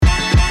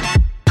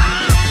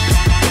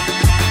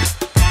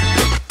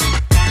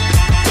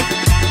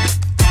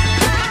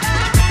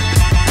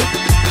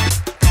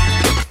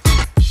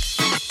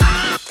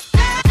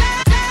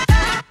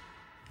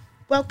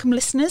welcome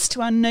listeners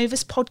to our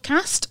Novus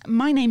podcast.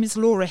 My name is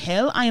Laura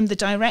Hill. I am the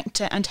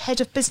Director and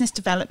Head of Business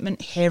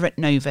Development here at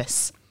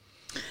Novus.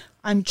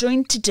 I'm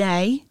joined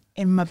today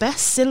in my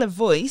best Scylla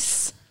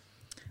voice.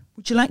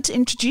 Would you like to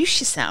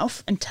introduce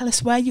yourself and tell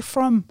us where you're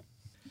from?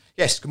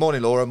 Yes, good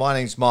morning, Laura. My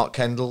name's Mark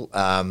Kendall.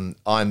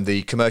 I'm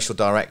the Commercial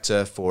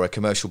Director for a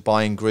commercial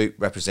buying group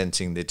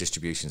representing the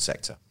distribution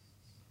sector.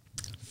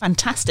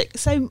 Fantastic.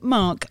 So,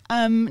 Mark,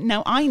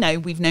 now I know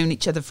we've known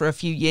each other for a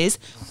few years,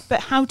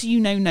 but how do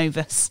you know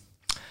Novus?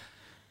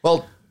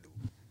 Well,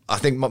 I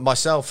think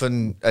myself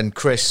and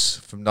Chris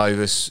from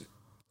Novus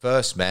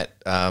first met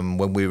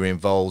when we were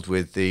involved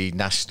with the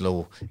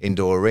National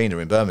Indoor Arena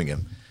in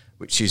Birmingham,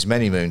 which is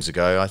many moons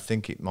ago. I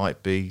think it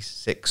might be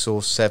 6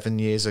 or 7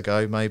 years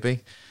ago,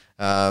 maybe.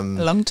 A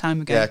long time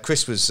ago. Yeah,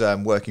 Chris was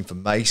working for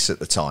Mace at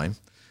the time.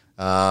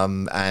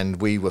 And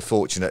we were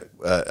fortunate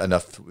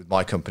enough with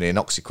my company in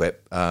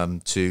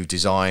Oxequip to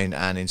design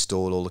and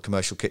install all the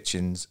commercial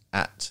kitchens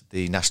at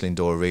the National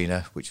Indoor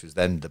Arena, which was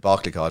then the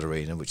Barclaycard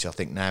Arena, which I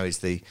think now is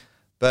the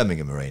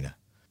Birmingham Arena.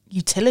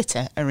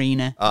 Utilita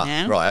Arena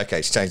now. Right, okay,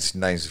 it's changed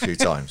names a few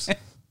times.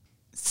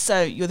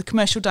 So you're the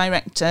Commercial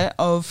Director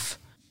of...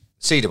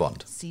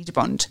 Cedabond.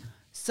 Cedabond.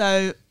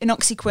 So in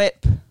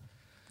Oxequip,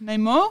 no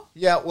more?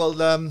 Yeah,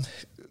 well...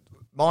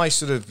 my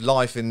sort of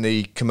life in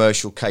the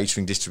commercial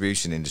catering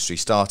distribution industry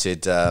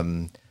started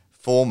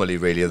formally,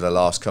 really, the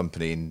last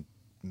company in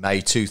May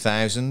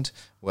 2000,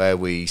 where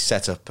we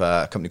set up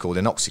a company called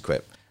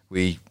Oxequip.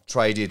 We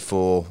traded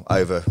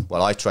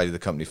I traded the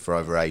company for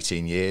over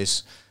 18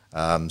 years,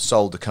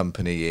 sold the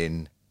company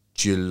in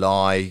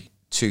July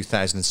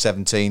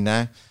 2017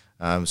 now,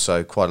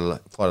 so quite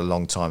a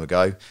long time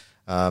ago,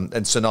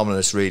 and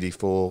synonymous really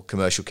for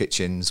commercial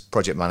kitchens,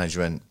 project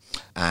management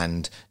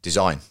and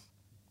design.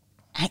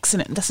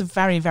 Excellent. That's a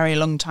very, very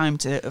long time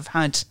to have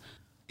had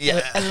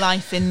a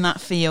life in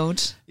that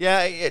field.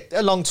 Yeah,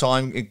 a long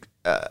time.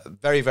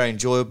 Very, very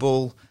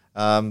enjoyable.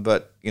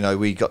 But,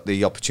 we got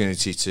the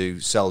opportunity to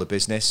sell the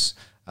business.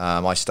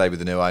 I stayed with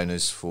the new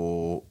owners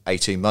for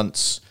 18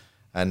 months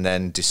and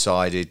then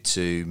decided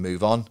to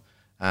move on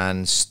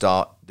and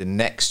start the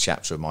next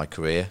chapter of my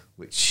career,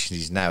 which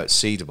is now at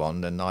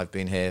Cedabond, and I've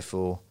been here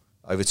for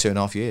over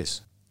 2.5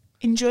 years.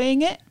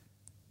 Enjoying it?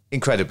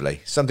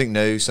 Incredibly. Something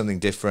new, something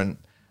different,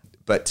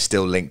 but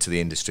still linked to the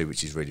industry,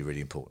 which is really,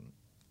 really important.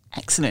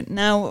 Excellent.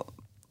 Now,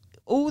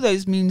 all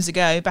those moons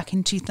ago, back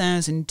in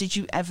 2000, did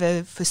you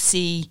ever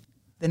foresee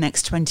the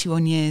next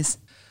 21 years?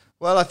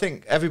 Well, I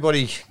think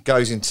everybody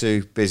goes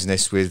into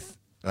business with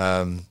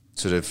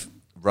sort of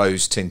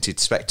rose-tinted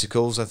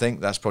spectacles. I think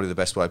that's probably the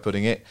best way of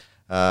putting it.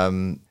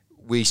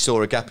 We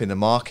saw a gap in the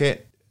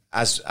market,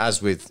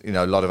 as with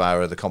a lot of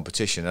our other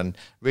competition. And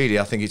really,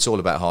 I think it's all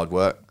about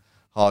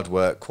hard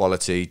work,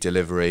 quality,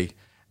 delivery,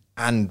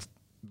 and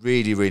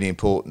really, really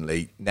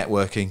importantly,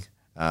 networking,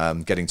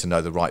 getting to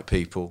know the right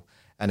people,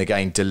 and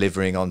again,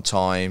 delivering on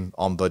time,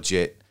 on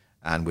budget,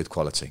 and with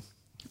quality.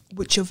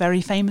 Which you're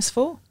very famous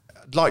for?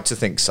 I'd like to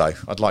think so,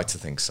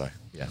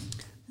 yeah.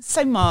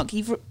 So, Mark,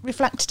 you've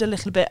reflected a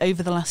little bit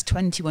over the last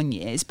 21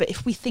 years, but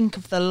if we think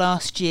of the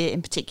last year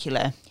in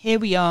particular, here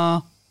we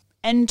are,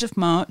 end of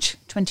March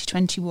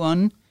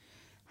 2021.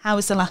 How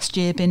has the last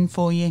year been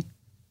for you?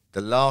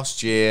 The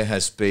last year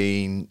has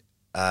been...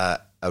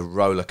 a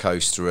roller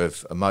coaster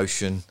of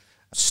emotion,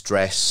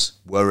 stress,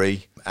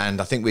 worry,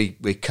 and I think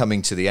we're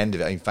coming to the end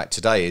of it. In fact,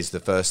 today is the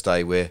first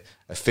day we're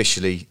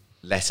officially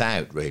let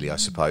out, really, I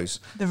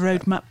suppose. The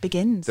roadmap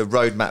begins. The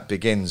roadmap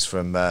begins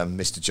from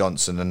Mr.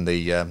 Johnson and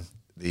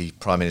the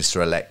Prime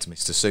Minister-elect,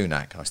 Mr.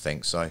 Sunak, I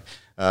think. So,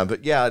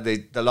 but yeah,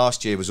 the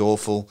last year was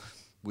awful.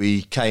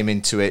 We came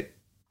into it.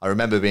 I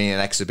remember being in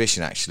an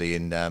exhibition actually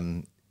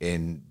in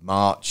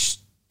March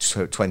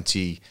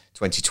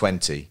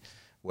 2020,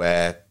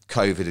 where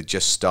COVID had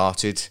just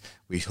started.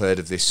 We heard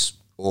of this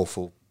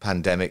awful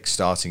pandemic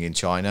starting in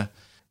China.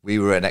 We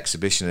were at an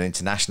exhibition, an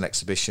international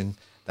exhibition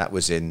that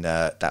was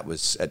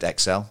at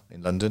Excel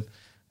in London,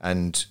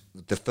 and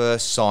the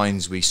first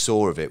signs we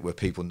saw of it were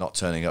people not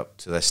turning up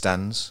to their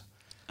stands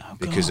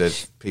because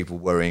of people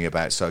worrying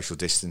about social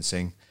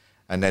distancing.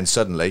 And then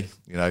suddenly,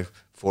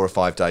 4 or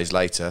 5 days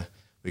later,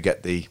 we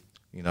get the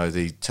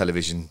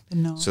television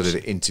sort of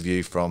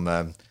interview from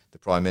the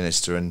Prime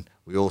Minister, and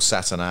we all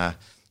sat on our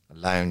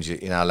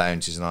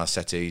lounges and our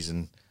settees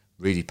and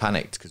really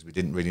panicked because we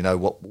didn't really know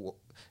what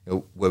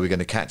were we going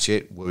to catch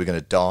it, were we going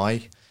to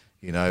die?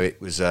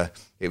 It was a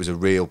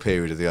real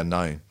period of the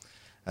unknown,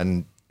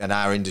 and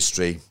our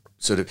industry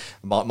sort of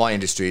my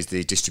industry is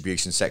the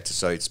distribution sector,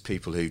 so it's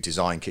people who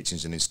design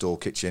kitchens and install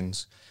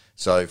kitchens.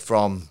 So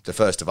from the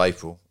 1st of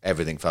April,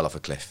 everything fell off a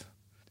cliff.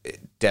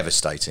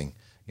 Devastating.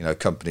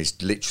 Companies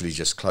literally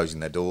just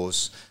closing their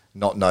doors,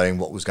 not knowing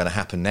what was going to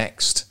happen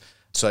next.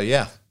 So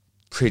yeah,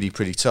 pretty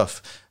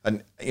tough.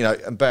 And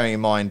and bearing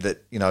in mind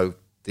that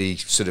the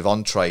sort of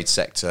on-trade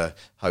sector,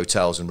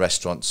 hotels and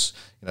restaurants,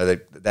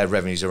 their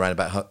revenues are around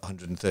about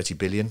 130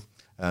 billion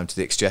to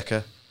the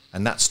exchequer,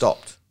 and that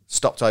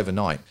stopped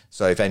overnight.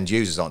 So if end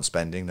users aren't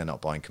spending, they're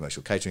not buying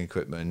commercial catering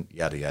equipment,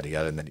 yada yada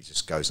yada, and then it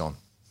just goes on.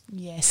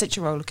 Yeah, such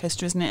a roller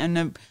coaster, isn't it?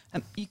 And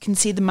you can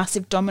see the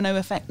massive domino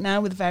effect now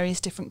with various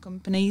different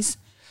companies.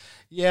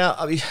 Yeah,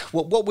 I mean,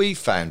 what we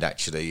found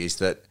actually is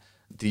that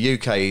the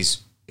UK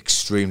is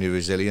extremely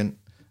resilient.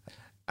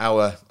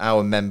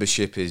 Our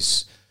membership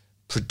is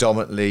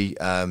predominantly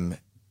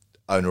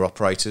owner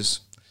operators,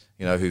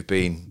 who've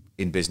been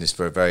in business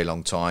for a very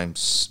long time.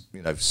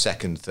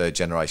 Second, third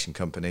generation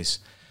companies.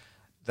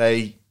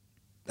 They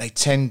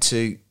tend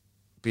to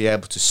be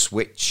able to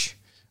switch.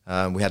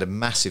 We had a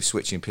massive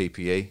switch in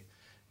PPE.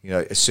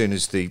 As soon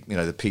as the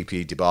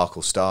PPE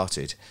debacle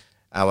started,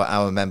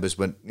 our members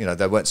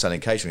they weren't selling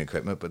catering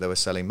equipment, but they were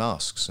selling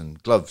masks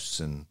and gloves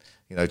and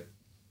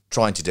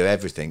trying to do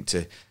everything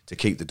to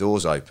keep the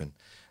doors open.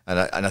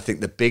 And I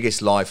think the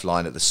biggest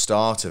lifeline at the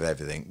start of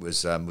everything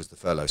was the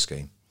furlough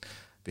scheme,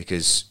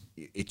 because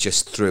it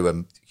just threw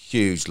a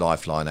huge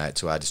lifeline out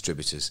to our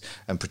distributors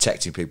and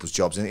protecting people's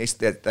jobs. And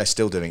they're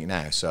still doing it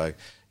now. So,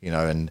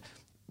 and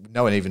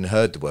no one even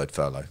heard the word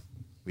furlough.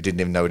 We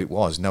didn't even know what it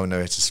was. No one knew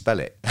how to spell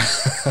it.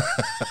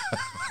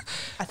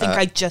 I think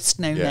I just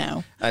know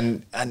now.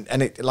 And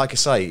it, like I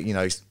say,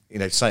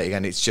 say it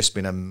again, it's just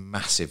been a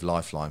massive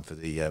lifeline for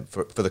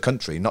the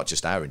country, not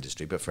just our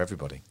industry, but for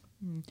everybody.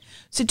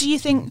 So do you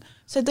think,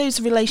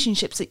 those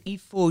relationships that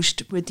you've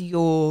forged with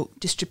your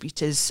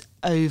distributors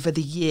over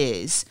the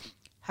years,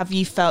 have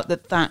you felt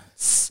that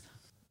that's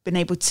been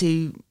able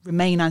to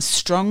remain as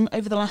strong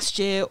over the last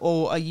year,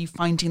 or are you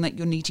finding that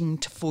you're needing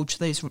to forge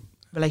those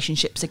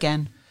relationships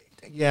again?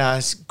 Yeah,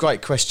 it's a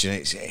great question.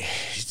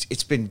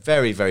 It's been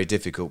very, very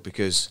difficult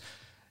because,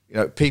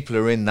 people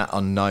are in that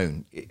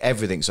unknown.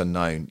 Everything's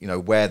unknown.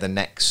 Where the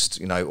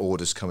next,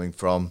 order's coming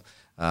from,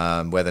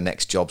 where the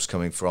next job's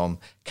coming from.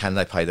 Can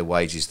they pay the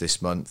wages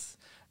this month?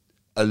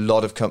 A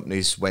lot of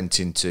companies went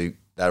into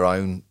their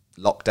own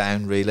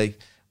lockdown, really,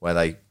 where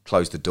they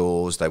closed the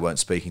doors. They weren't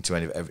speaking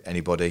to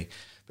anybody.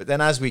 But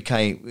then as we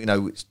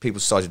came, people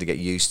started to get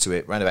used to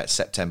it. Around about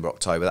September,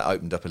 October, that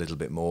opened up a little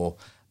bit more.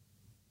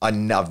 I've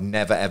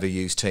never, ever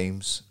used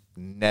Teams,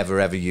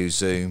 never, ever used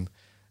Zoom,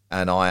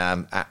 and I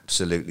am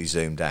absolutely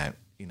zoomed out.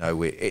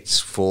 It's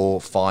 4,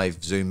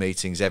 5 Zoom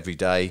meetings every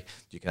day.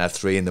 You can have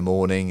 3 in the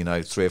morning,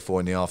 3 or 4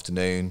 in the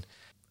afternoon.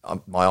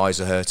 My eyes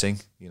are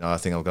hurting. I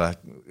think I'm going to,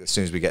 as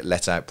soon as we get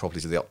let out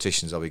properly to the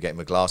opticians, I'll be getting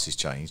my glasses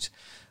changed.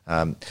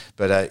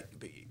 But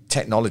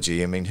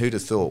technology, who'd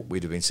have thought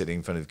we'd have been sitting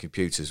in front of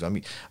computers?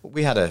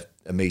 We had a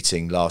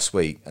meeting last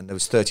week and there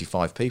was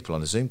 35 people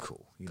on a Zoom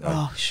call.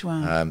 Gosh,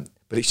 wow.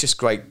 But it's just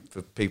great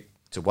for people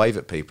to wave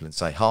at people and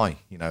say, hi,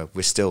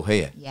 we're still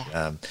here.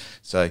 Yeah.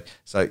 So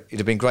it'd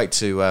have been great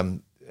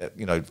to,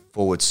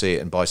 forward see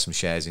it and buy some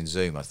shares in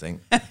Zoom, I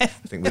think. I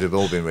think we'd have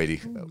all been really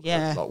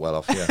a lot well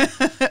off, yeah.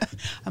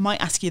 I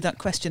might ask you that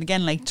question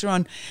again later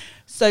on.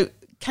 So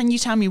can you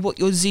tell me what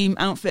your Zoom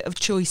outfit of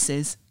choice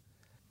is?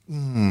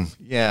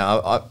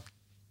 Yeah,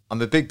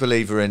 I'm a big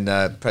believer in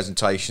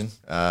presentation,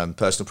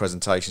 personal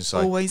presentation.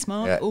 So always,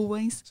 Mark, yeah.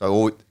 Always.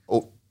 So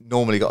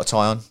normally got a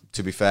tie on,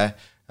 to be fair.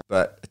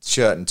 But a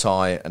shirt and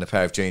tie and a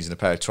pair of jeans and a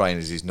pair of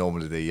trainers is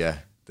normally the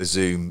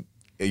Zoom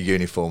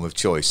uniform of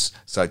choice.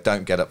 So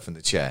don't get up from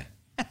the chair.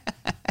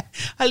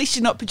 At least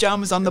you're not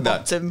pyjamas on the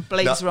bottom,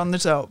 blazer on the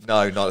top.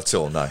 No, not at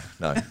all. No.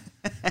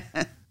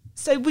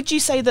 So would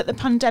you say that the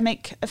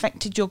pandemic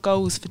affected your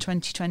goals for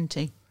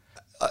 2020?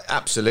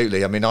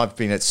 Absolutely. I've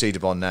been at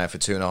Cedabond now for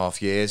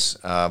 2.5 years.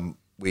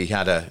 We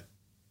had a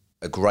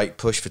great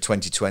push for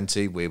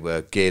 2020. We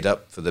were geared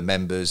up for the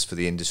members, for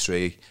the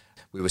industry.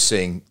 We were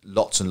seeing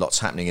lots and lots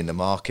happening in the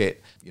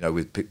market,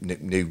 with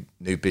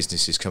new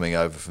businesses coming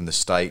over from the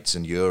States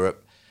and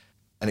Europe,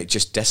 and it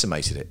just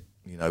decimated it.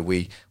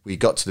 We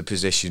got to the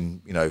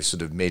position,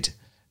 sort of mid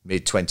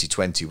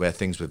 2020 where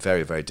things were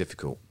very, very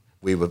difficult.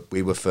 We were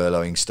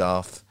furloughing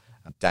staff,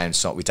 we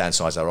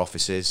downsized our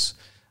offices,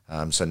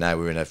 so now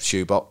we're in a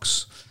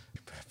shoebox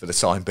for the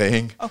time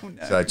being. Oh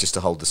no! So just to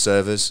hold the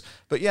servers,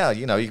 but yeah,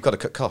 you've got to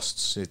cut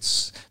costs.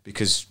 It's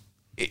because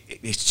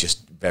it's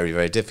just very,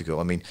 very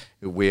difficult.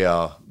 We're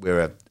a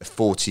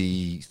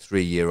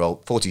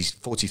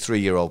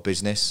 43-year-old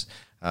business,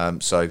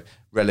 so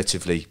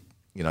relatively,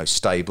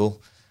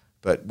 stable.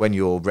 But when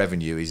your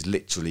revenue is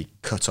literally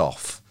cut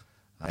off,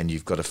 and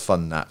you've got to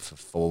fund that for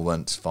 4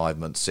 months, 5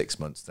 months, 6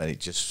 months, then it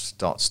just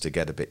starts to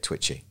get a bit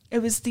twitchy.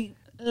 It was the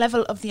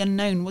level of the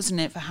unknown, wasn't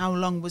it? For how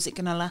long was it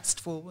going to last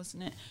for,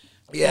 wasn't it?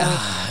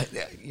 Yeah.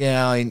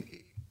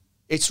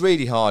 It's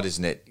really hard,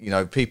 isn't it?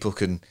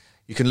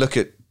 You can look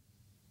at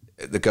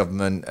the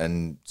government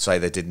and say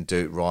they didn't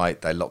do it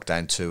right, they locked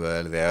down too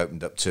early, they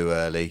opened up too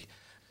early,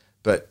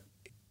 but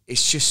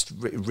it's just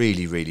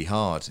really, really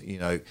hard.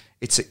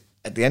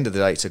 At the end of the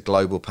day, it's a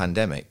global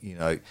pandemic,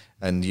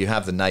 and you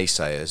have the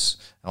naysayers.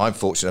 I'm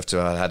fortunate enough to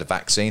have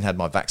had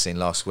my vaccine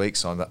last week,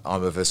 so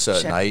I'm of a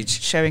certain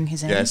age. Showing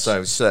his age. Yeah,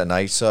 so a certain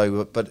age.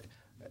 So, but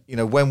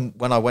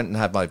when I went and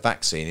had my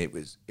vaccine, it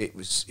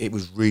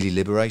was really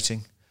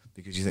liberating,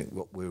 because you think,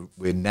 well,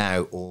 we're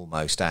now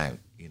almost out,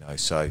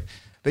 So,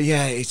 but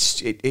yeah,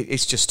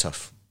 it's just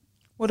tough.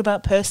 What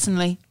about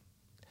personally?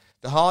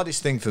 The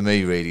hardest thing for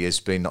me really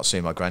has been not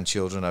seeing my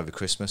grandchildren over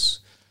Christmas.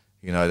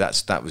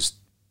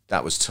 That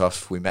that was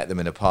tough. We met them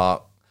in a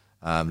park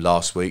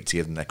last week to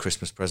give them their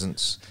Christmas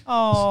presents.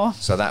 Oh,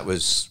 so that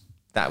was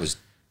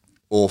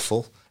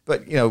awful.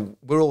 But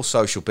we're all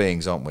social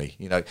beings, aren't we?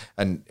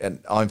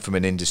 And I'm from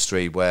an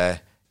industry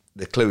where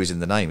the clue is in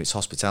the name. It's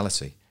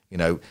hospitality.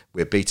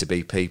 We're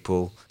B2B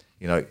people.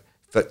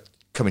 But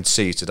coming to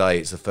see you today,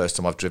 it's the first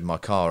time I've driven my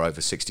car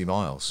over 60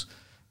 miles,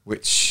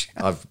 which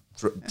I've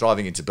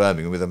driving into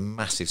Birmingham with a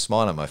massive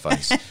smile on my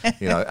face,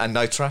 and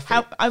no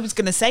traffic. I was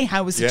going to say,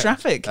 how was the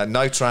traffic?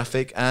 No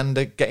traffic, and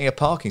getting a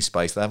parking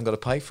space they haven't got to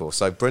pay for.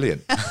 So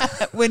brilliant.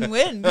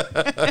 Win-win.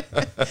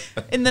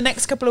 In the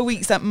next couple of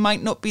weeks, that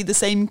might not be the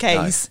same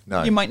case.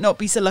 No. You might not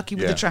be so lucky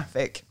with the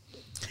traffic.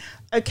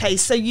 Okay,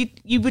 so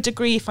you would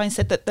agree if I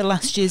said that the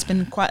last year's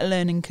been quite a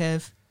learning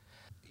curve?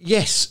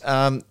 Yes,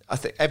 I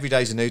think every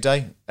day's a new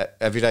day.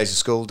 Every day's a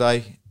school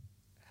day.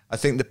 I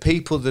think the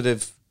people that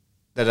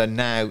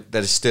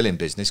are still in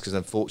business, because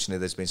unfortunately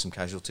there's been some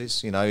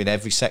casualties, in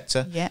every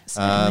sector. Yeah,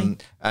 certainly.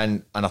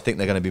 And I think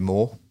they're going to be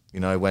more.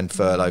 When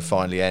furlough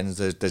finally ends,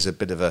 there's a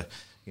bit of a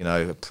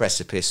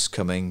precipice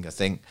coming, I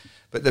think.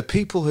 But the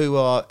people who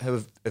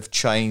have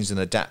changed and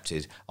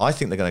adapted, I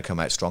think they're going to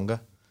come out stronger,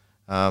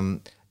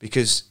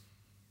 because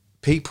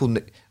people,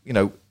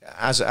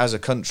 as a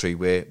country,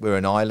 we're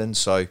an island,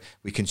 so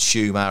we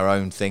consume our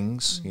own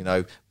things.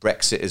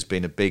 Brexit has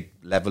been a big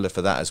leveler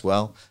for that as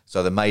well.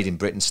 So the Made in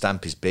Britain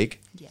stamp is big.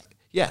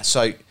 Yeah.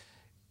 So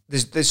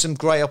there's some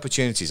great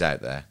opportunities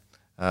out there,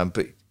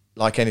 but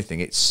like anything,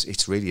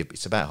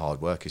 it's about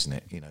hard work, isn't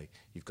it?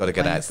 You've got to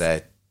get out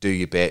there, do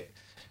your bit,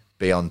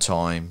 be on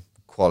time,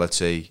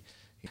 quality,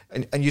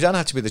 and you don't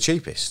have to be the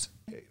cheapest,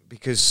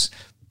 because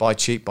buy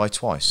cheap, buy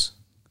twice.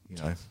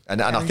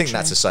 And I think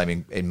that's the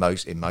same in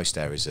most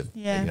areas of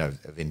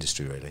of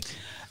industry, really.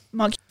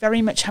 Mark, you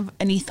very much have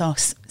an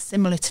ethos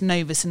similar to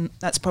Novus, and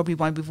that's probably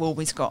why we've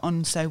always got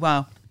on so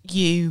well.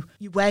 You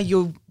wear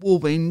your war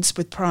wounds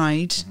with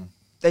pride. Mm-hmm.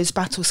 Those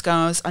battle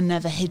scars are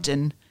never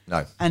hidden.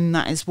 No. And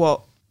that is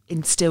what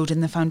instilled in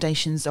the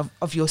foundations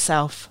of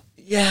yourself.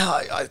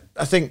 Yeah,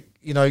 I think,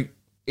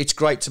 it's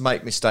great to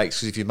make mistakes,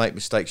 because if you make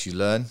mistakes, you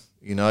learn.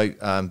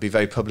 Be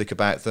very public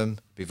about them.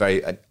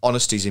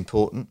 Honesty is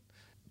important.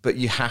 But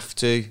you have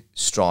to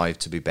strive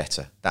to be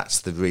better.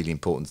 That's the really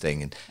important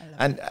thing.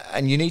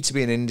 And you need to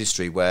be in an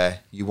industry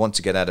where you want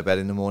to get out of bed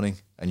in the morning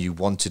and you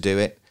want to do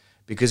it.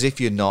 Because if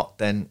you're not,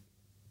 then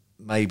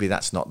maybe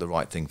that's not the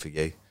right thing for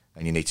you.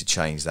 And you need to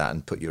change that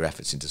and put your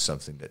efforts into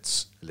something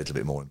that's a little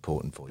bit more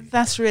important for you.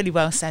 That's really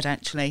well said,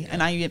 actually. Yeah.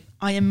 And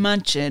I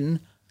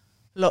imagine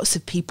lots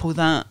of people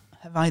that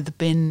have either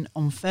been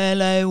on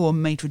furlough or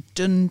made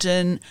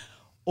redundant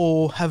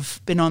or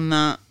have been on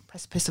that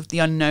precipice of the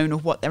unknown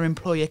of what their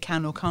employer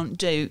can or can't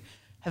do,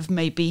 have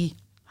maybe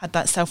had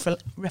that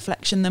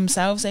self-reflection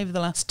themselves over the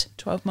last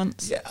 12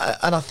 months. Yeah,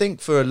 and I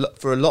think for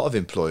a lot of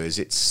employers,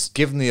 it's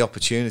given the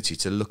opportunity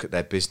to look at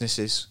their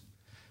businesses,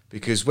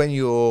 because when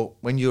you're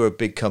a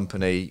big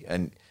company,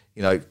 and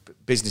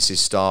businesses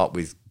start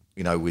with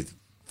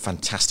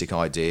fantastic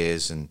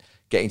ideas, and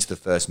getting to the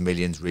first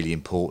million's really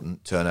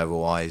important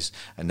turnover-wise,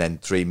 and then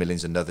 3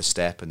 million's another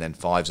step, and then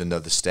 5's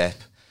another step,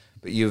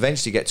 but you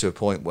eventually get to a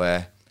point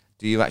where,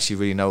 do you actually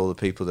really know all the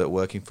people that are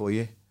working for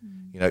you?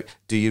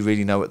 Do you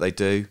really know what they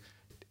do?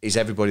 Is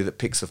everybody that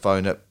picks the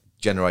phone up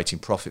generating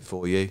profit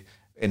for you?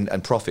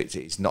 And profit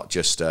is not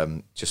just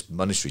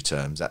monetary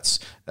terms. That's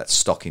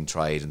stock in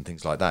trade and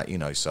things like that.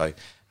 So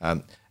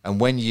and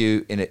when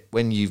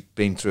you've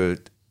been through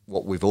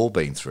what we've all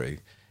been through,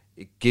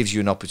 it gives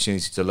you an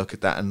opportunity to look at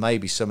that, and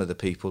maybe some of the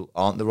people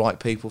aren't the right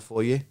people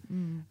for you,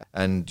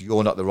 and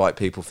you're not the right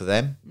people for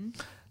them.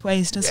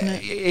 Ways, doesn't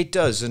it? It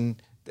does,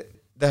 and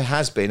there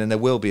has been and there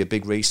will be a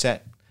big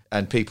reset,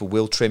 and people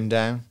will trim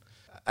down,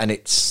 and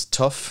it's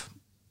tough,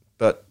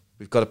 but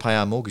we've got to pay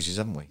our mortgages,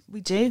 haven't we?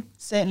 We do,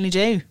 certainly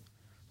do.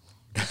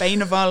 The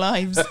bane of our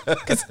lives.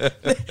 Because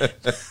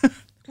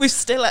we've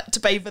still had to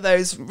pay for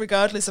those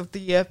regardless of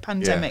the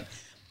pandemic.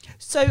 Yeah.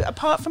 So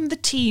apart from the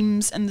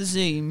Teams and the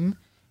Zoom,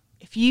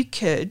 if you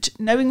could,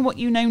 knowing what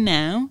you know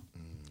now,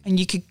 and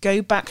you could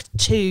go back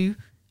to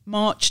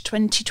March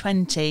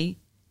 2020,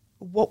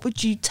 what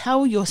would you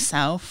tell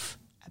yourself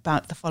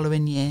about the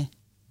following year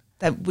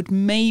that would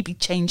maybe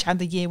change how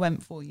the year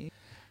went for you?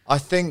 I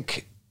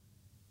think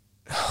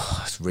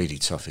it's really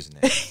tough, isn't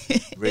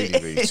it?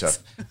 Really tough.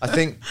 I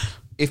think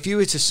if you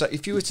were to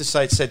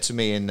said to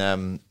me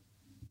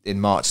in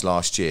March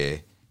last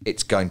year,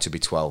 it's going to be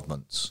 12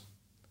 months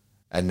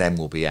and then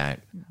we'll be out.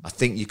 I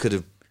think you could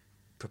have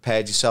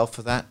prepared yourself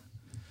for that,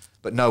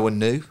 but no one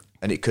knew,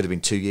 and it could have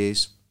been 2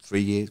 years, 3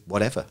 years,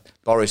 whatever.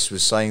 Boris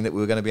was saying that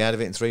we were going to be out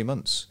of it in 3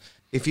 months.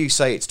 If you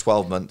say it's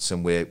 12 months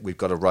and we've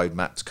got a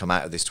roadmap to come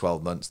out of this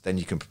 12 months, then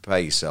you can prepare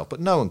yourself. But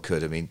no one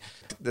could. I mean,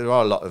 there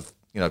are a lot of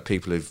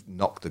people who've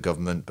knocked the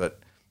government, but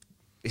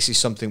this is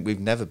something we've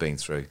never been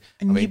through.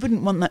 And you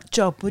wouldn't want that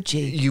job, would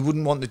you? You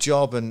wouldn't want the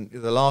job. And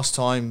the last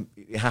time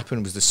it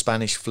happened was the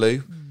Spanish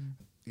flu,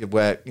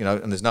 where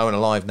and there's no one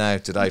alive now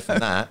today from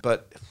that.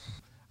 But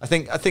I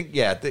think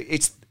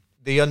it's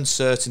the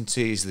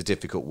uncertainty is the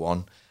difficult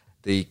one.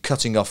 The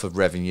cutting off of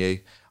revenue.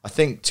 I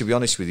think, to be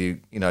honest with you,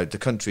 the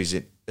country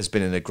has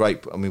been in a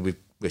great. I mean,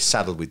 we're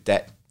saddled with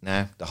debt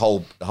now. The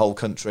whole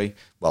country,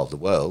 well, the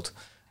world,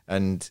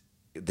 and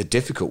the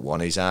difficult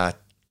one is our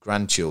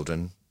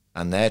grandchildren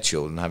and their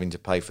children having to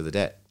pay for the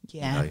debt.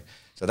 Yeah.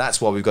 So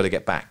that's why we've got to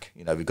get back.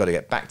 We've got to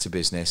get back to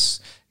business.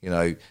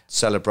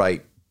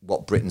 Celebrate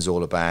what Britain's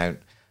all about,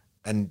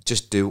 and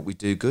just do what we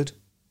do good.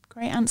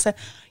 Great answer.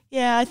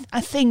 Yeah,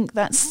 I think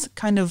that's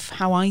kind of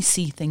how I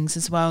see things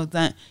as well,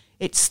 that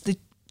it's the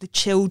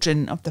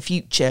children of the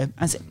future,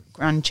 as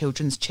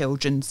grandchildren's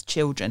children's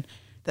children,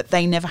 that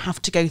they never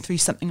have to go through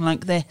something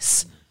like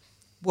this.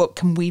 What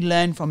can we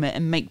learn from it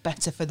and make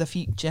better for the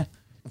future?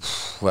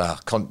 Well,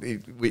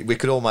 we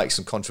could all make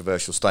some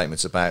controversial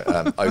statements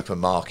about open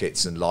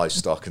markets and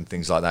livestock and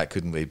things like that,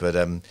 couldn't we? But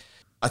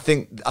I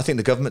think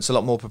the government's a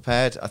lot more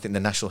prepared. I think the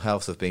National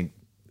Health have been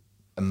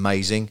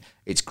amazing.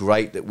 It's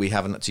great that we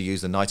haven't had to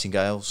use the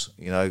Nightingales,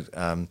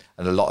 and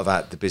a lot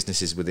of the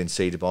businesses within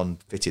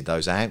Cedabond fitted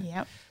those out.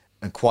 Yep.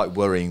 And quite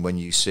worrying when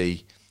you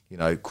see,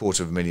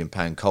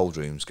 £250,000 cold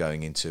rooms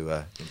going into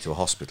a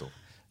hospital,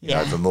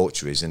 for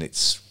mortuaries, and it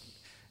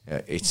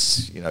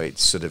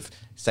sort of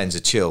sends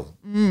a chill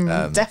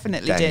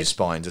definitely down did. your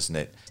spine, doesn't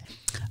it?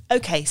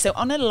 Okay, so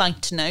on a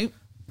lighter note,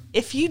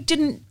 if you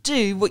didn't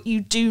do what you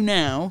do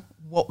now,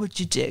 what would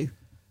you do?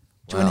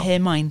 Do you want to hear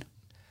mine?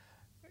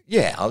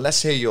 Yeah,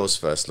 let's hear yours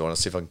first, Laura. I'll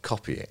see if I can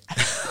copy it.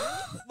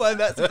 Well,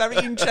 that's a very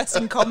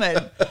interesting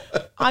comment.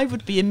 I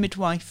would be a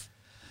midwife.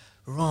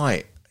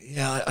 Right.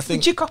 Yeah, I think.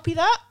 Would you copy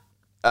that?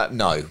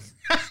 No,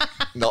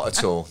 not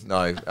at all.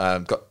 No,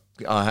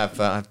 I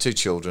have 2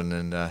 children,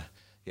 and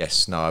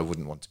yes, no, I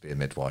wouldn't want to be a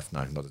midwife.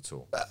 No, not at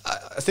all.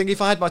 I think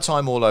if I had my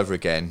time all over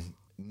again,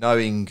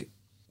 knowing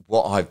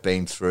what I've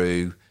been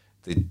through,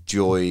 the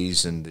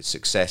joys and the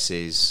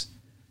successes,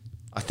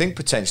 I think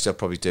potentially I'd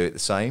probably do it the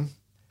same.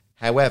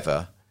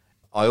 However,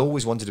 I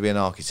always wanted to be an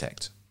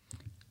architect.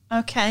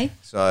 Okay.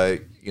 So,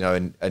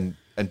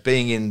 and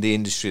being in the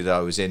industry that I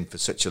was in for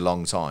such a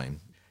long time,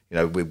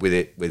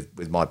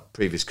 with my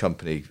previous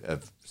company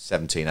of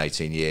 17,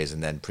 18 years,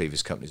 and then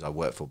previous companies I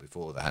worked for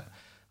before that,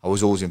 I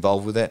was always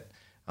involved with it.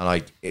 And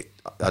I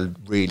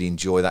really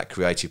enjoy that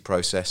creative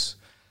process.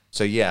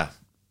 So, yeah,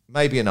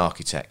 maybe an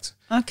architect.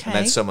 Okay. And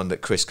then someone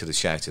that Chris could have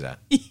shouted at.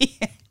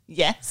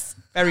 Yes,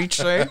 very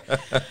true.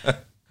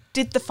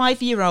 Did the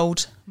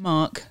 5-year-old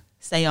Mark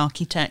say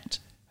architect?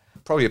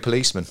 Probably a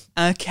policeman.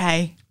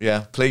 Okay.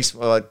 Yeah, police.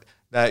 Well,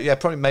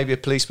 probably maybe a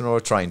policeman or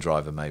a train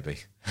driver, maybe.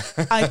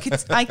 I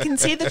can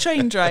see the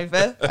train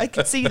driver. I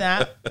could see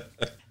that.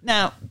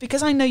 Now,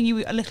 because I know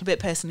you a little bit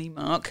personally,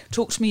 Mark,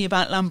 talk to me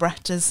about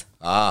Lambrettas.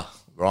 Ah,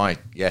 right.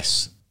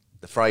 Yes.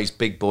 The phrase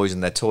 "big boys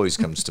and their toys"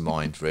 comes to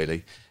mind,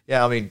 really.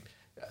 Yeah, I mean,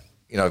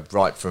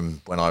 right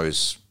from when I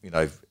was,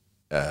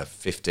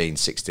 15,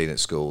 16 at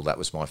school, that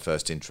was my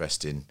first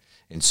interest in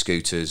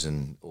scooters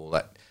and all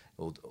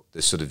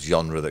the sort of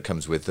genre that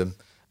comes with them.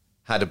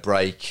 Had a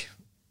break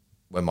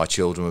when my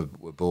children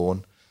were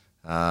born,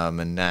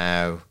 and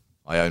now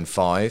I own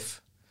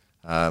 5.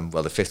 Well,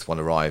 the 5th one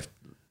arrived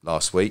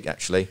last week,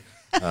 actually.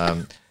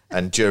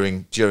 And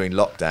during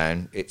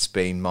lockdown, it's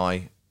been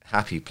my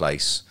happy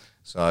place.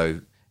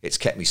 So it's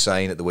kept me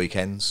sane at the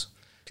weekends,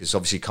 because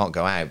obviously you can't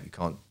go out, you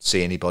can't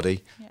see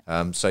anybody.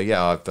 Yeah.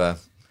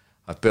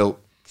 I've built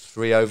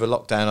 3 over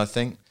lockdown, I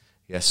think.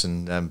 Yes,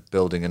 and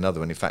building another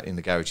one. In fact, in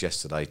the garage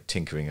yesterday,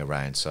 tinkering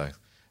around. So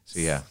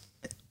yeah.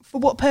 For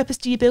what purpose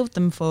do you build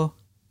them for?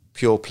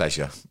 Pure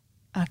pleasure.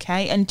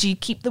 Okay, and do you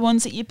keep the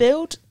ones that you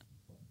build?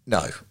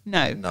 No.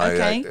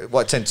 Okay.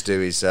 What I tend to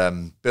do is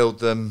build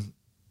them,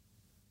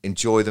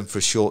 enjoy them for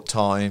a short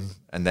time,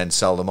 and then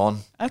sell them on.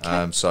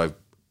 Okay. So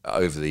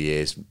over the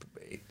years,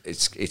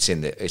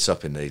 it's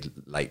up in the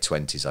late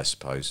 20s, I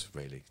suppose,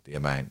 really, the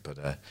amount.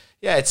 But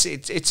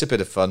it's a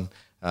bit of fun.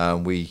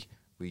 We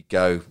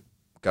go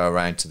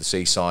around to the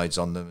seasides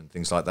on them and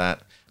things like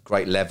that.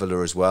 Great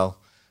leveler as well,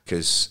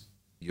 because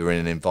you're in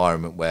an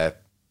environment where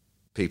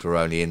people are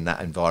only in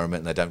that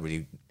environment and they don't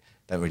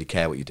really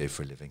care what you do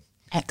for a living.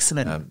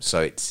 Excellent.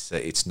 So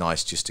it's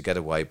nice just to get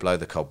away, blow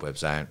the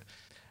cobwebs out,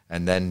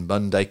 and then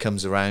Monday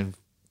comes around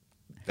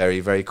very,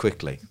 very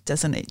quickly.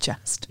 Doesn't it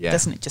just? Yeah.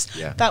 Doesn't it just?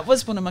 Yeah. That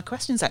was one of my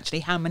questions,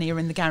 actually. How many are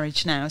in the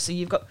garage now? So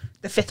you've got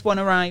the 5th one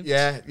arrived.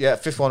 Yeah.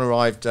 5th one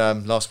arrived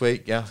last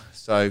week. Yeah.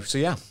 So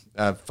yeah,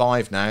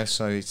 5 now.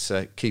 So it's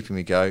keeping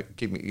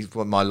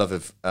my love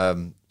of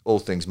all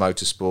things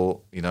motorsport.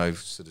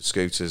 Sort of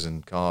scooters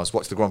and cars.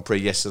 Watched the Grand Prix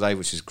yesterday,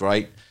 which is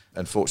great.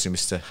 Unfortunately,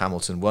 Mr.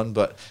 Hamilton won,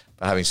 but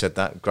having said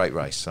that, great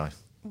race. So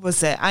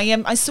was it?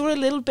 I saw a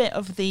little bit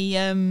of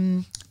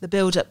the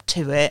build up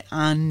to it,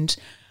 and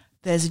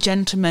there's a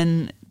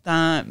gentleman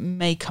that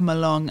may come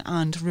along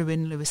and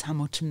ruin Lewis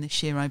Hamilton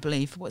this year, I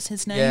believe. What's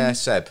his name? Yeah,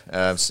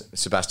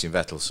 Sebastian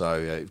Vettel.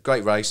 So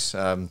great race,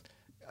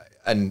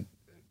 and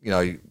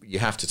you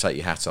have to take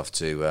your hat off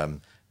to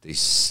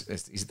is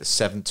it the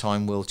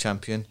 7-time world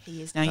champion?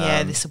 He is now.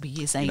 Yeah, this will be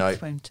his 8th,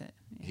 won't it?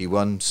 Yeah. He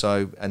won.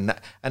 So and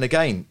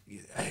again,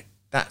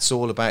 that's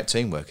all about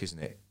teamwork, isn't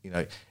it?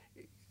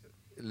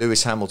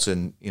 Lewis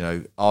Hamilton,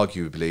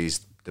 arguably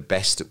is the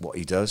best at what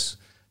he does.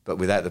 but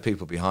without the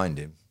people behind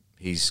him,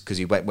 because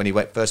when he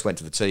first went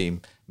to the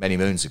team many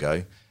moons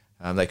ago,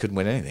 they couldn't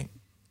win anything.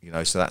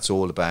 So that's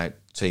all about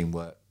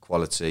teamwork,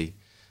 quality,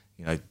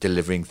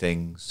 delivering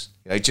things.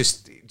 It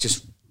just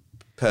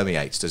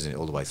permeates, doesn't it,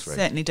 all the way through?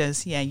 Certainly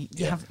does. Yeah,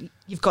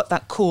 you've got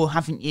that core,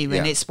 haven't you?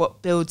 And it's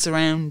what builds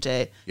around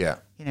it. Yeah.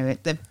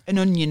 An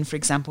onion, for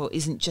example,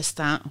 isn't just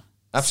that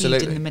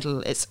seed in the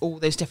middle. It's all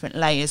those different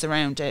layers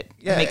around it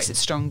that makes it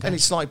stronger. And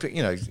it's like,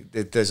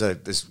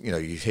 there's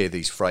you hear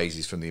these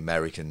phrases from the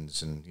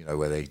Americans, and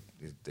where they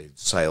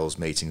sales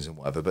meetings and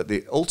whatever. But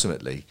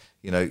ultimately,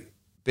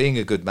 being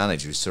a good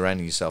manager is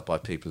surrounding yourself by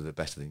people that are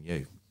better than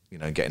you.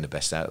 And getting the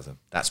best out of them.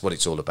 That's what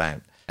it's all about.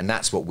 And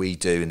that's what we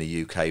do in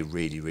the UK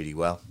really, really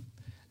well,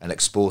 and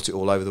export it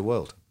all over the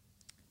world.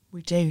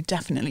 We do,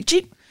 definitely.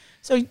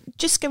 So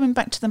just going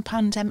back to the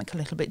pandemic a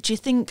little bit, do you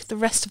think the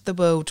rest of the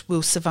world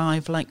will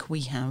survive like we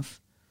have?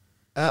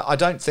 I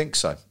don't think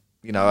so.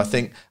 I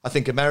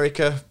think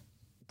America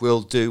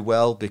will do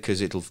well because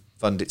it'll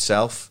fund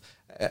itself.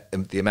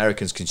 The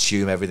Americans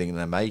consume everything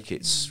they make.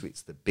 It's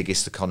the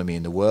biggest economy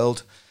in the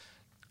world.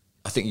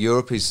 I think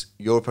Europe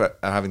are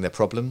having their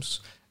problems.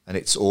 And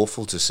it's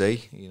awful to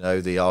see,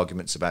 the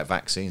arguments about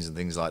vaccines and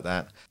things like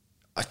that.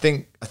 I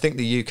think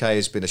the UK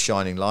has been a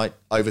shining light.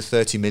 Over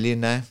 30 million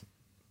now,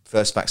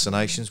 first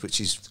vaccinations, which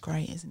is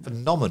great, isn't it?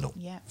 Phenomenal.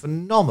 Yeah.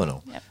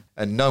 Phenomenal. Yep.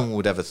 And no one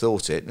would ever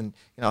thought it. And,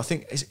 I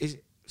think is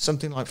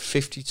something like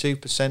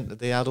 52% of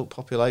the adult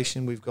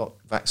population we've got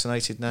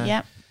vaccinated now.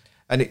 Yeah.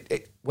 And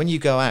when you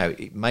go out,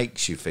 it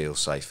makes you feel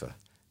safer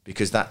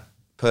because that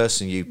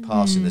person you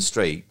pass in the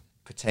street,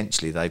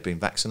 potentially they've been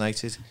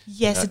vaccinated.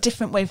 Yeah, it's a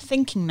different way of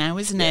thinking now,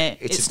 isn't it?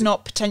 It's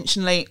not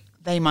potentially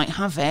they might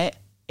have it.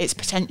 It's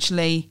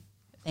potentially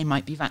they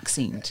might be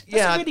vaccinated.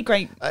 That's a really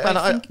great way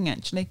of thinking,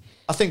 actually.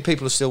 I think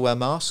people are still wearing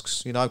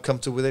masks. I'm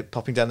comfortable with it.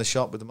 Popping down the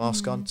shop with the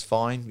mask on, it's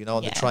fine.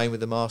 On the train with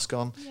the mask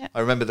on. Yeah. I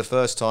remember the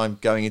first time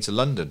going into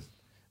London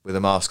with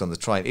a mask on the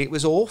train. It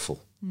was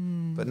awful.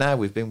 But now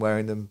we've been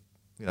wearing them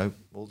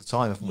all the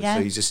time, haven't we?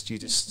 Yeah.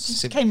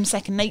 So it became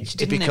second nature,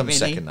 didn't it? It becomes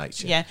really? Second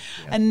nature. Yeah.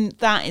 And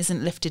that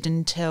isn't lifted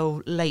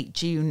until late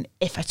June,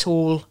 if at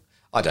all.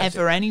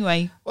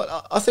 Anyway.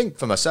 Well, I think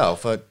for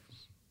myself, I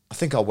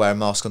think I'll wear a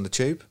mask on the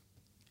tube.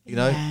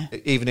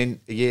 Even in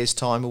a year's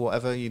time or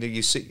whatever.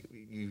 You see,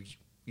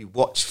 you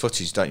watch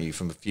footage, don't you,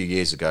 from a few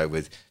years ago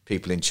with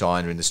people in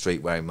China in the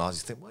street wearing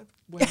masks. You think, what are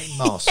they wearing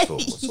masks for?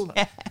 What's all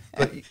that?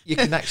 But you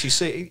can actually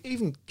see it,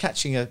 even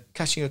catching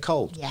a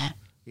cold. Yeah.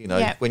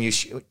 When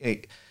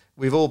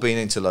we've all been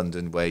into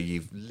London where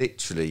you've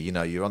literally,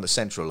 you're on the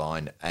Central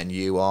Line and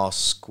you are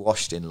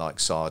squashed in like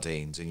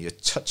sardines and you're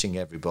touching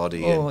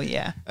everybody.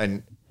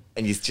 And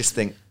you just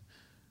think,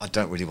 I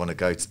don't really want to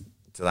go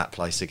to that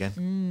place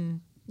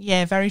again.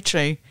 Yeah, very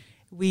true.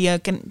 We are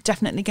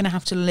definitely going to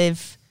have to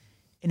live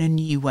in a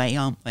new way,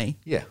 aren't we?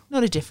 Yeah.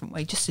 Not a different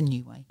way, just a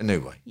new way. A new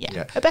way.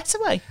 Yeah. A better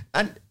way.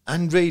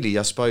 And really,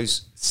 I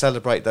suppose,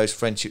 celebrate those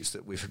friendships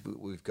that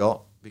we've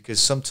got, because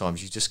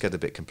sometimes you just get a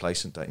bit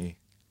complacent, don't you?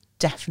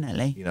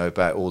 Definitely.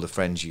 About all the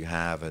friends you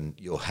have and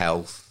your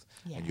health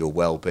and your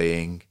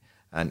well-being.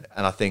 And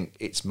I think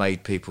it's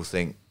made people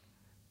think,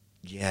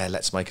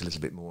 let's make a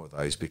little bit more of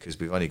those because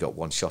we've only got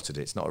one shot at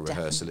it. It's not a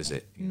rehearsal, is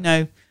it?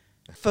 No.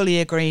 Fully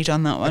agreed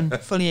on that one.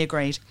 Fully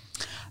agreed.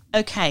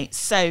 Okay,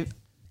 so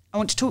I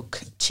want to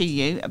talk to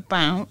you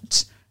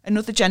about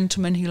another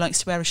gentleman who likes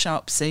to wear a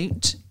sharp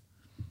suit,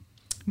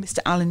 Mr.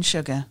 Alan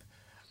Sugar.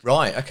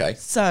 Right, okay.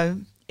 So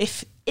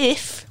if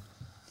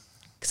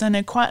because I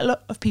know quite a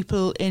lot of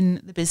people in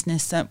the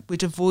business that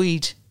would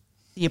avoid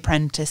The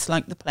Apprentice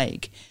like the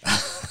plague.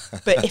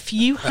 But if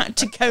you had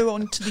to go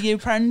on to The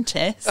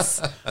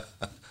Apprentice,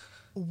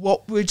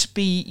 what would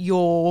be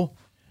your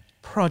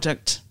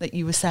product that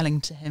you were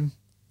selling to him?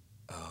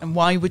 And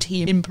why would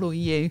he employ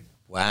you?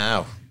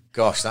 Wow.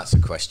 Gosh, that's a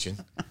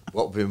question.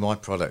 What would be my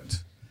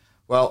product?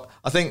 Well,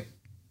 I think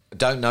I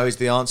don't know is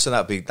the answer.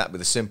 That'd be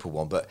the simple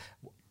one. But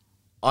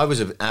I was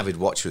an avid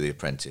watcher of The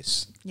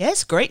Apprentice.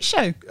 Yes, great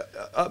show.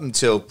 Up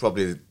until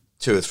probably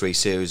 2 or 3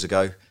 series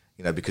ago,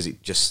 because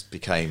it just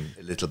became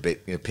a little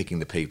bit, picking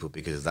the people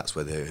because that's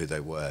who they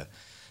were.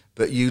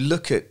 But you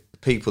look at the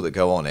people that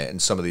go on it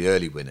and some of the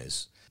early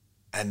winners,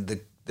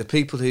 and the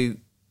people who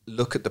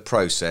look at the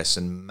process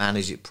and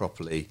manage it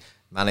properly,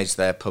 manage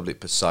their public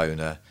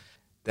persona,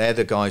 they're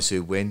the guys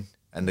who win.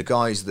 And the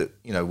guys that,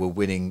 were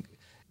winning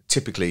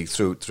typically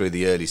through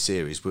the early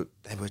series,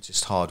 they were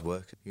just hard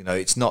work.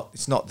 It's not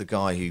the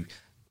guy who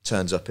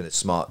turns up in a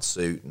smart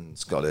suit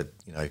and's got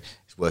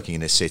he's working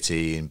in a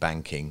city in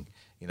banking.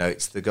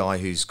 It's the guy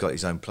who's got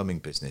his own plumbing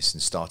business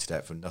and started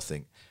out from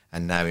nothing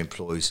and now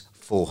employs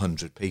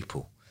 400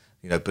 people,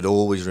 but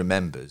always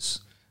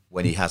remembers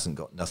when he hasn't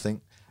got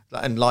nothing.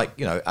 And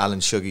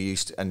Alan Sugar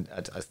used to, and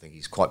I think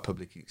he's quite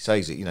publicly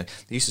says it,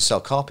 they used to sell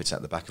carpets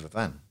out the back of a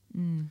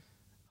van.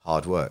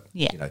 Hard work,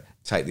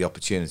 take the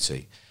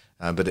opportunity.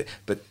 But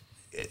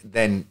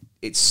then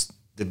it's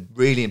the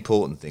really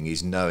important thing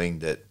is knowing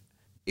that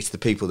it's the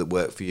people that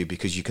work for you,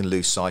 because you can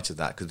lose sight of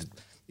that. Because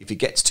if it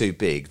gets too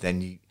big,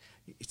 then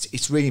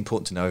it's really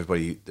important to know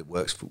everybody that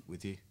works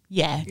with you.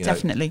 Yeah,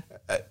 definitely.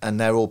 And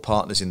they're all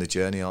partners in the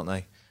journey, aren't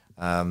they?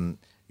 And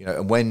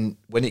when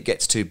it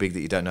gets too big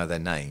that you don't know their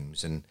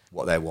names and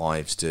what their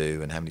wives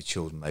do and how many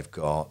children they've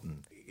got,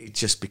 and it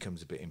just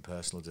becomes a bit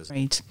impersonal, doesn't it?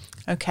 Right.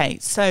 Okay,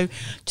 so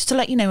just to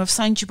let you know, I've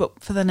signed you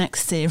up for the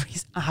next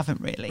series. I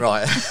haven't really.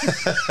 Right.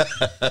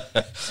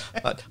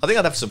 I think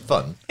I'd have some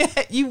fun.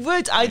 You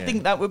would. I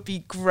think that would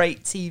be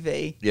great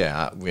TV.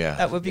 Yeah.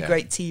 That would be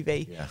great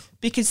TV. Yeah.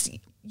 Because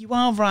you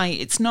are right.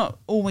 It's not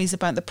always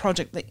about the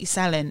product that you're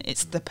selling.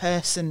 It's the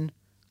person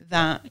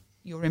that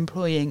you're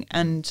employing.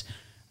 And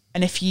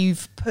if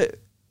you've put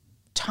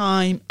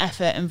time,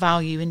 effort and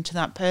value into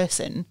that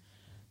person,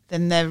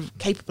 then they're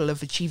capable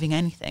of achieving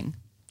anything.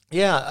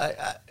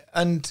 Yeah.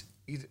 And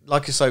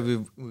like I say,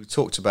 we've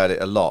talked about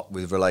it a lot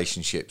with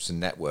relationships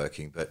and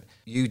networking, but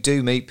you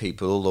do meet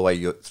people all the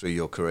way through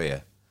your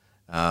career.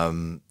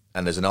 And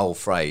there's an old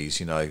phrase,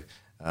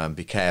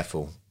 be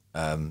careful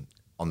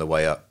on the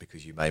way up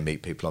because you may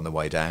meet people on the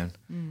way down.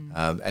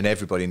 And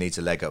everybody needs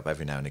a leg up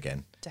every now and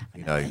again.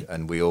 Definitely.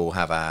 And we all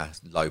have our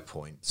low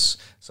points.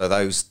 So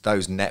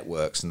those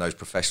networks and those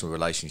professional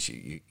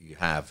relationships you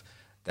have,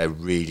 they're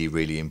really,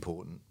 really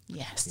important.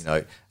 Yes.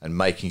 And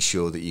making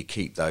sure that you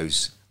keep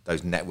those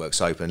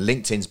networks open.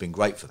 LinkedIn's been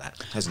great for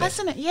that,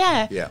 hasn't it?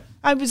 Yeah. Yeah.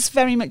 I was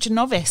very much a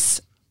novice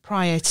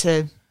prior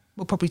to,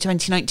 probably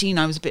 2019.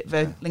 I was a bit of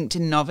a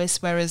LinkedIn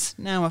novice, whereas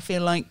now I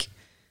feel like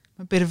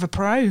I'm a bit of a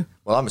pro.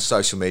 Well, I'm a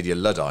social media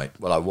Luddite.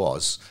 Well, I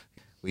was.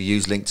 We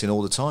use LinkedIn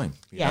all the time,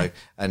 you know,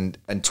 and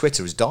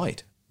Twitter has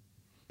died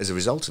as a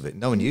result of it.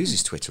 No one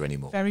uses Twitter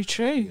anymore. Very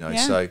true.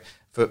 So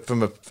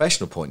from a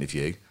professional point of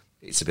view,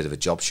 it's a bit of a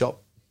job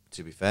shop,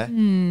 to be fair.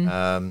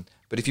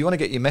 But if you want to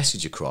get your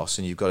message across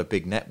and you've got a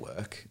big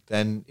network,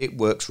 then it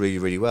works really,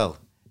 really well.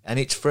 And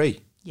it's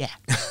free. Yeah.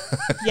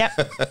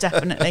 Yep,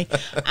 definitely.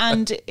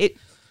 And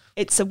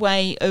it's a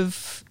way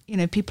of,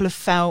 people have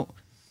felt,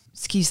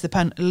 excuse the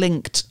pun,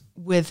 linked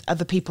with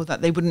other people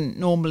that they wouldn't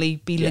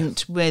normally be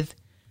linked with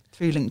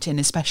through LinkedIn,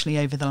 especially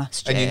over the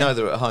last year. And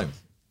they're at home,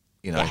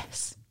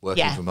 Yes.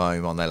 working from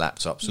home on their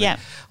laptops.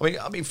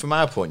 I mean, from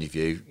our point of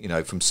view,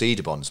 from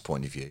Cedabond's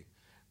point of view,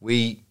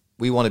 we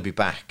want to be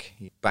back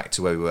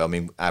to where we were. I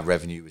mean, our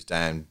revenue was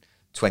down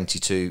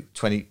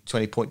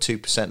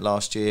 20.2%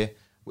 last year,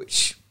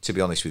 which, to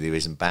be honest with you,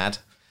 isn't bad,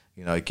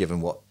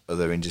 given what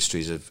other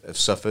industries have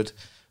suffered.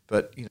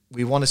 But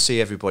we want to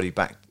see everybody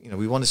back.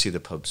 We want to see the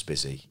pubs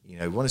busy.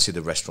 We want to see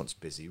the restaurants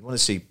busy. We want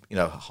to see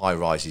high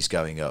rises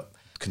going up,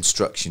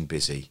 construction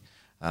busy,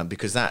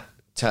 because that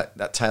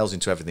tails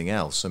into everything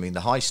else. I mean,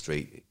 the high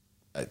street,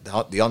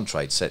 the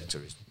on-trade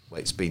sector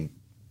it's been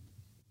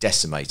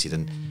decimated,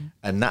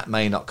 and that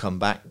may not come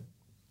back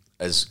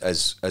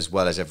as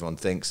well as everyone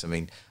thinks. I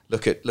mean,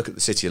 look at the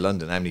City of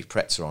London. How many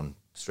Pretz are on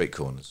street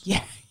corners?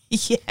 Yeah,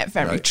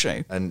 very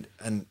true. And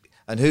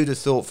who'd have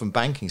thought, from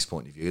banking's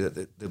point of view,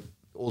 that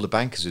all the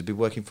bankers would be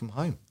working from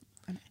home?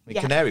 I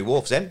mean, Canary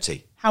Wharf's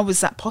empty. How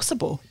was that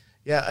possible?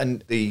 Yeah,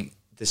 and the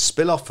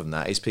spill off from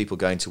that is people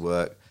going to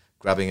work,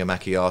 grabbing a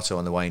macchiato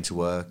on the way into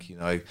work,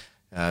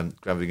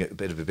 grabbing a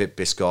bit of a bit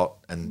biscuit,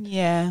 and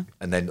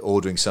then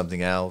ordering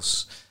something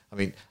else. I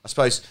mean, I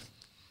suppose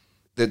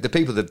the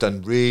people that have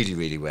done really,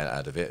 really well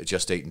out of it are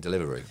Just Eat and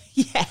Deliveroo.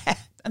 Yeah,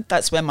 and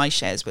that's where my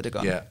shares would have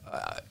gone. Yeah,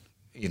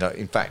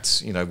 in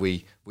fact,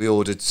 we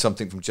ordered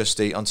something from Just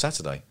Eat on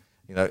Saturday,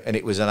 and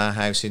it was in our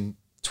house in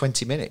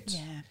 20 minutes.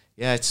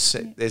 Yeah,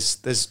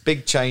 there's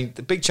big change.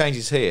 The big change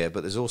is here,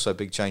 but there's also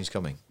big change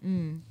coming.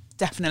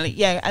 Definitely.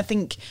 Yeah, I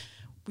think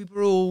we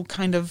were all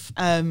kind of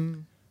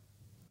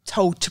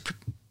told to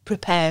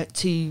prepare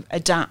to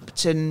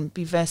adapt and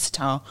be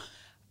versatile.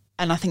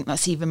 And I think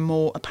that's even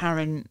more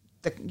apparent,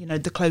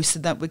 the closer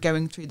that we're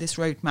going through this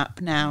roadmap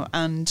now.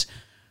 And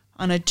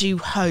I do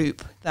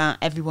hope that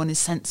everyone is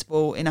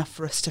sensible enough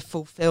for us to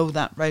fulfil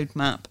that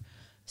roadmap.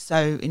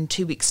 So in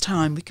 2 weeks'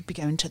 time, we could be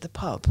going to the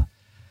pub.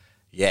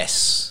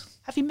 Yes.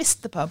 Have you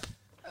missed the pub?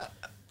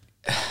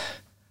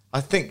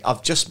 I think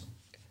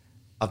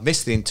I've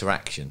missed the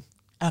interaction.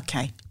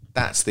 Okay.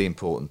 That's the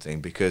important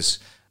thing, because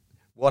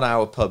what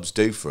our pubs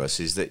do for us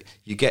is that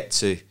you get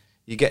to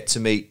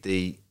meet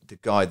the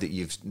guy that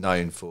you've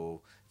known for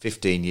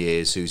 15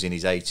 years who's in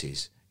his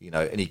 80s,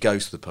 and he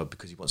goes to the pub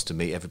because he wants to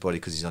meet everybody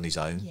because he's on his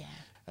own. Yeah.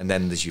 And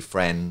then there's your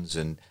friends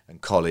and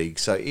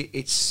colleagues. So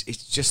it's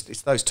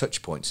those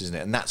touch points, isn't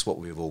it? And that's what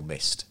we've all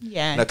missed.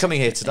 Yeah. Now,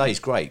 coming here today is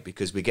great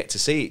because we get to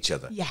see each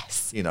other.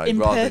 Yes. In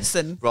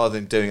person. rather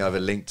than doing over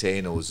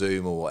LinkedIn or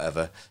Zoom or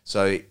whatever.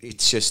 So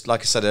it's just,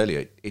 like I said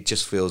earlier, it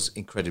just feels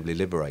incredibly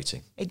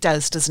liberating. It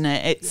does, doesn't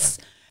it?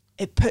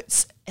 It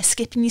puts a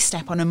skip in your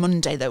step on a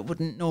Monday that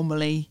wouldn't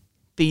normally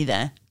be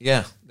there.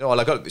 Yeah. Well,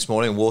 I got up this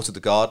morning and watered the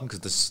garden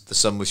because the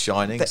sun was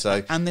shining.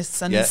 And the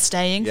sun is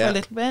staying for a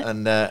little bit.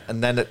 And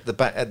then at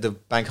the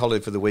bank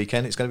holiday for the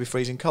weekend, it's going to be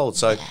freezing cold.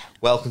 So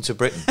welcome to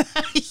Britain.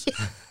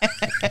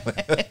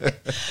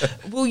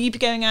 Will you be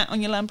going out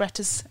on your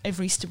Lambrettas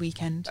over Easter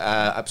weekend?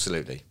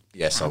 Absolutely.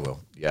 Yes, I will.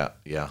 Yeah.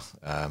 Yes,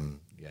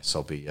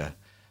 I'll be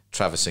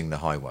traversing the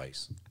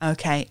highways.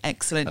 Okay,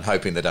 excellent. And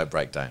hoping they don't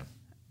break down.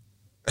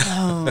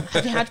 Oh,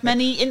 have you had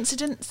many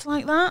incidents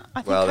like that?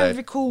 I think I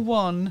recall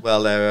one.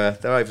 Well, they're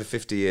over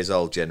 50 years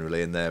old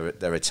generally, and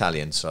they're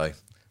Italian. So,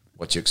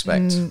 what do you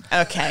expect?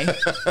 Okay,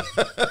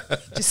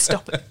 just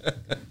stop it.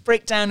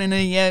 Break down in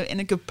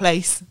a good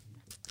place.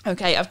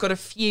 Okay, I've got a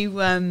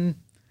few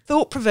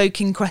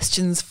thought-provoking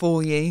questions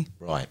for you.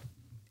 Right.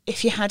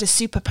 If you had a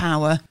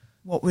superpower,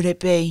 what would it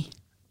be?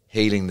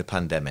 Healing the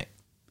pandemic.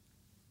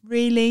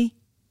 Really?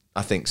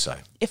 I think so.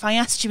 If I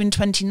asked you in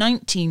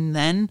 2019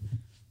 then,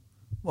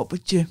 what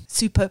would your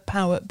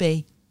superpower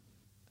be?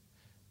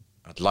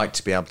 I'd like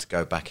to be able to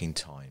go back in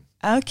time.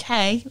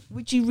 Okay.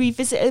 Would you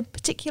revisit a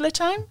particular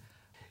time?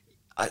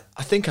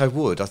 I think I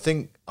would. I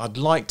think I'd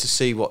like to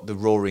see what the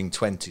Roaring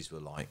 '20s were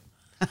like.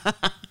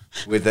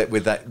 with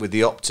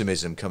the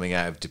optimism coming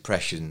out of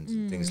depressions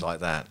and things like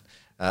that.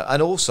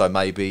 And also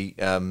maybe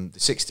the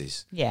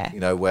 60s.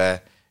 Yeah.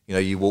 Where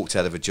you walked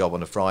out of a job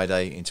on a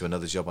Friday into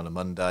another job on a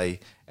Monday.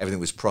 Everything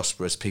was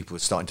prosperous. People were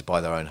starting to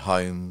buy their own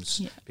homes.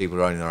 Yeah. People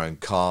were owning their own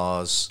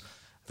cars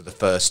for the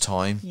first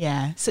time.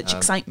 Yeah, such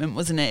excitement,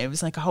 wasn't it? It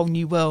was like a whole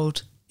new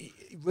world.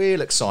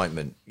 Real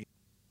excitement.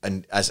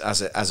 And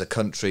as a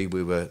country,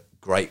 we were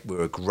great. We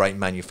were a great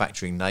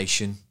manufacturing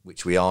nation,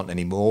 which we aren't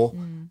anymore.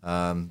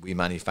 We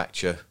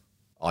manufacture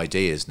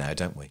ideas now,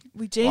 don't we?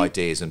 We do.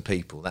 Ideas and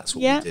people. That's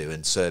what we do,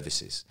 and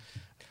services.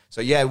 So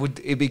yeah,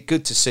 it'd be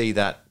good to see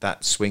that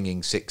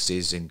swinging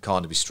 60s in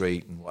Carnaby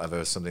Street and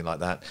whatever, something like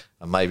that,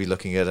 and maybe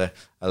looking at a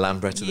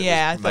Lambretta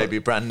that was maybe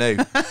brand new.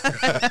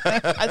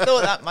 I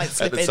thought that might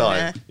slip in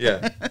there.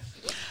 Yeah.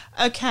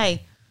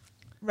 Okay,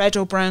 red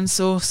or brown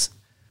sauce?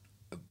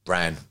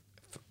 Brown,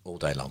 all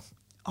day long.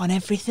 On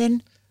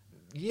everything?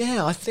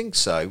 Yeah, I think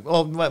so.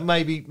 Well,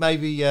 maybe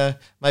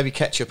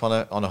ketchup on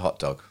a hot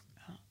dog.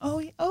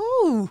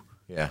 Oh.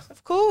 Yeah.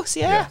 Of course,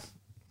 yeah.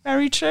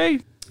 Very true.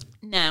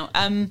 Now,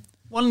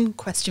 one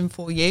question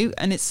for you,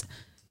 and it's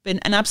been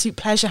an absolute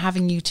pleasure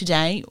having you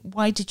today.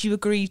 Why did you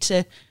agree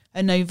to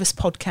a Novus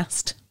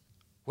podcast?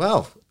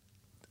 Well,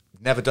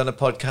 never done a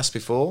podcast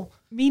before.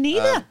 Me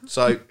neither.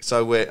 So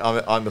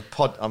I'm a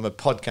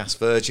podcast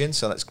virgin,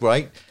 so that's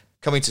great.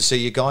 Coming to see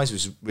you guys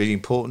was really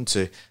important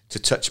to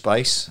touch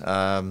base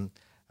and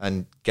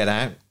get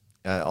out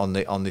on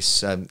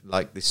this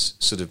this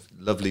sort of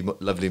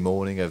lovely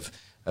morning of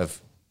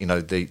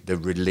the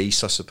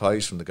release, I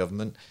suppose, from the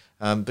government.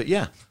 But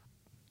yeah.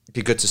 It'd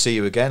be good to see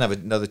you again, have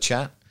another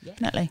chat. Yeah,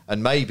 definitely.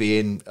 And maybe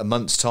in a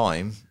month's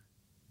time,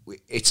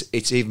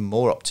 it's even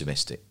more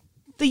optimistic.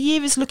 The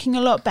year is looking a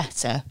lot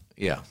better,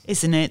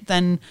 isn't it,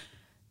 than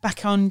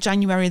back on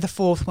January the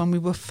 4th when we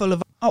were full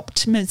of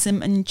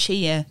optimism and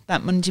cheer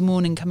that Monday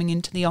morning coming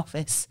into the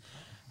office.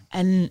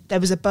 And there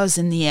was a buzz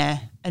in the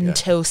air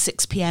until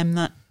 6 p.m.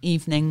 that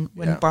evening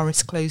when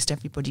Boris closed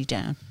everybody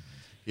down.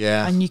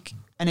 Yeah.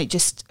 And it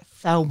just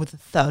fell with a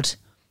thud.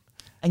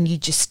 And you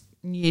just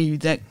knew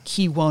that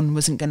Q1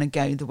 wasn't going to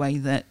go the way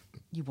that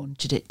you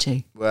wanted it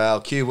to.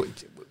 Well,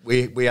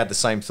 we had the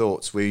same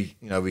thoughts. We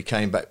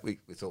came back. We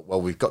thought,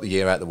 well, we've got the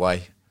year out the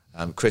way.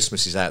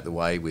 Christmas is out the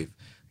way.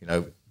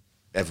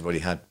 Everybody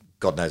had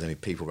God knows how many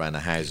people around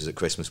their houses at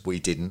Christmas.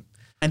 We didn't.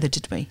 Neither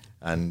did we.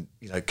 And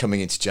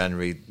coming into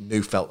January,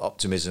 new felt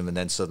optimism, and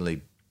then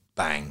suddenly,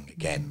 bang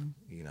again.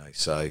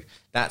 So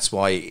that's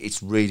why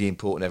it's really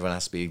important. Everyone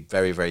has to be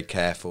very, very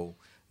careful.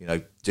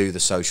 Do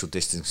the social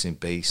distancing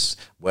piece,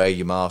 wear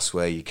your mask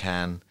where you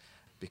can,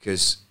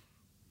 because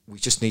we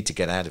just need to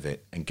get out of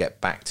it and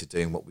get back to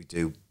doing what we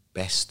do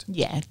best.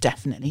 Yeah,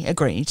 definitely.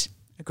 Agreed.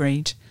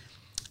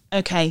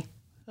 Okay,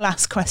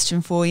 last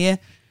question for you.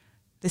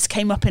 This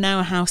came up in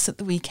our house at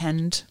the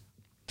weekend.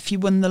 If you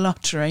won the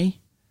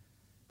lottery,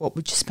 what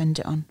would you spend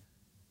it on?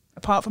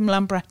 Apart from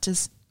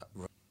Lambrettas.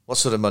 What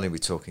sort of money are we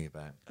talking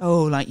about?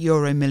 Oh, like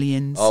Euro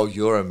millions. Oh,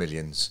 Euro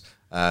millions.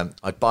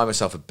 I'd buy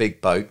myself a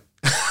big boat.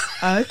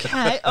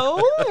 Okay.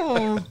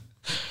 Oh.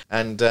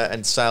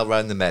 and sail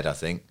around the Med, I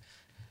think.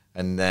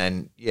 And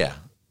then,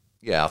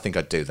 I think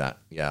I'd do that.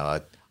 Yeah,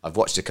 I've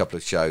watched a couple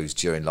of shows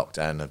during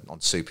lockdown on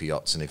super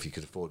yachts, and if you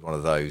could afford one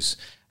of those,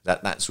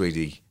 that's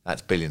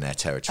billionaire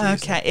territory.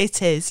 Okay,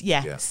 it is,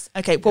 yes. Yeah.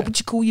 Okay, what would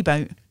you call your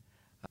boat?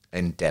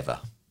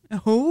 Endeavour.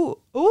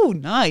 Oh,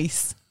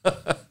 nice.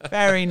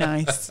 Very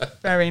nice.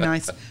 Very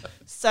nice.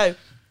 So,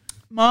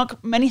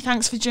 Mark, many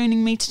thanks for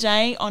joining me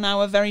today on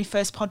our very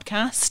first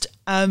podcast.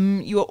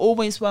 You are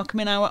always welcome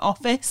in our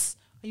office.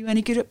 Are you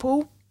any good at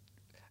pool?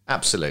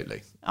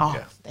 Absolutely.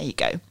 Oh, There you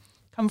go.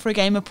 Come for a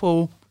game of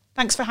pool.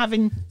 Thanks for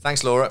having...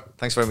 Thanks, Laura.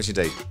 Thanks very much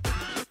indeed.